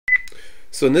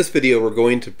So in this video we're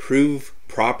going to prove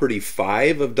property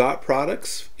 5 of dot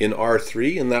products in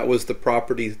R3, and that was the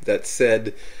property that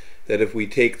said that if we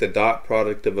take the dot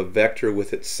product of a vector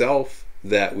with itself,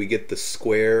 that we get the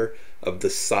square of the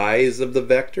size of the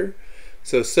vector.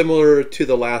 So similar to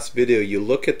the last video, you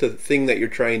look at the thing that you're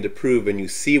trying to prove and you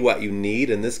see what you need.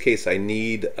 In this case I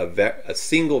need a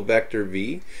single vector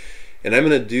v, and I'm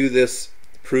going to do this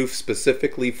proof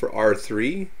specifically for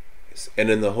R3, and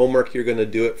in the homework you're going to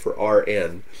do it for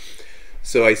Rn.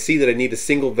 So I see that I need a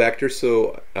single vector,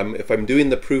 so if I'm doing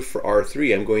the proof for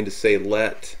R3, I'm going to say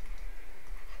let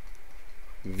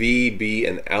v be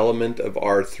an element of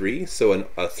R3, so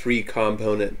a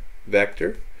 3-component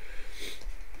vector.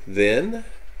 Then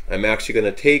I'm actually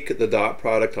going to take the dot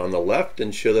product on the left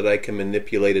and show that I can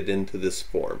manipulate it into this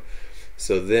form.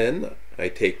 So then I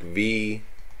take v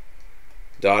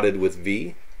dotted with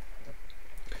v,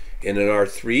 and in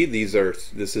R3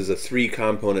 this is a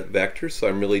 3-component vector, so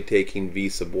I'm really taking v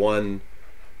sub 1,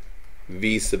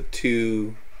 v sub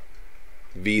 2,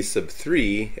 v sub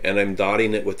 3, and I'm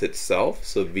dotting it with itself,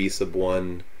 so v sub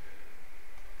 1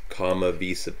 comma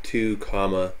v sub 2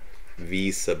 comma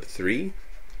v sub 3.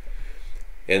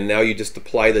 And now you just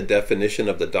apply the definition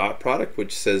of the dot product,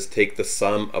 which says take the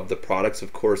sum of the products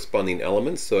of corresponding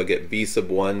elements. So I get v sub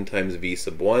 1 times v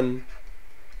sub 1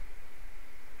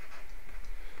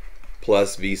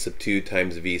 plus v sub 2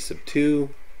 times v sub 2,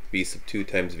 v sub 2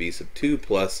 times v sub 2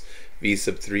 plus v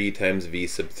sub 3 times v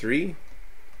sub 3.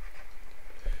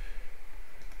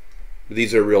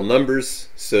 These are real numbers,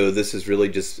 so this is really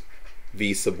just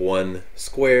v sub 1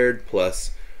 squared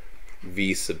plus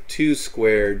v sub 2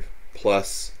 squared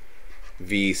plus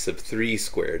v sub 3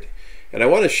 squared. And I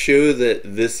want to show that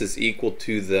this is equal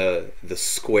to the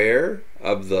square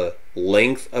of the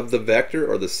length of the vector,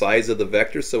 or the size of the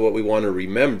vector. So what we want to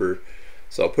remember,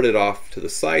 so I'll put it off to the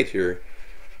side here,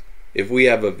 if we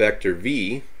have a vector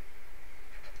v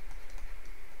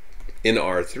in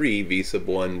R3, v sub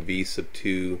 1, v sub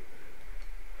 2,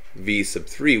 v sub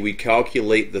 3, we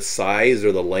calculate the size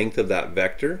or the length of that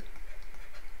vector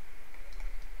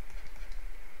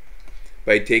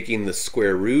by taking the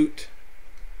square root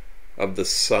of the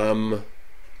sum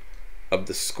of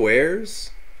the squares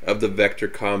of the vector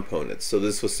components. So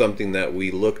this was something that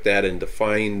we looked at and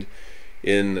defined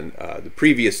in the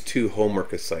previous 2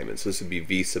 homework assignments. This would be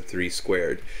v sub 3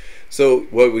 squared. So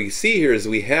what we see here is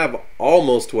we have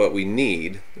almost what we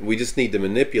need. We just need to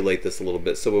manipulate this a little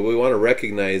bit. So what we want to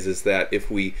recognize is that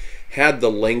if we had the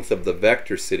length of the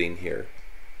vector sitting here,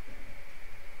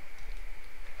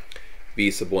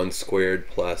 v sub 1 squared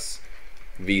plus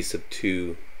v sub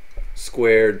 2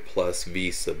 squared plus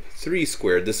v sub 3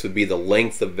 squared, this would be the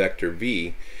length of vector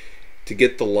v. To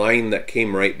get the line that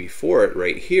came right before it,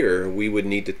 right here, we would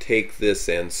need to take this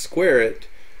and square it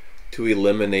to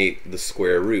eliminate the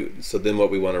square root. So then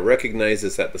what we want to recognize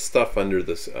is that the stuff under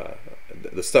this,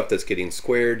 the stuff that's getting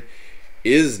squared,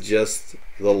 is just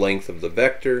the length of the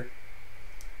vector.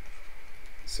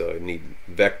 So I need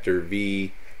vector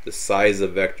v, the size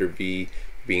of vector v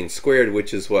being squared,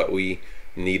 which is what we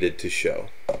needed to show.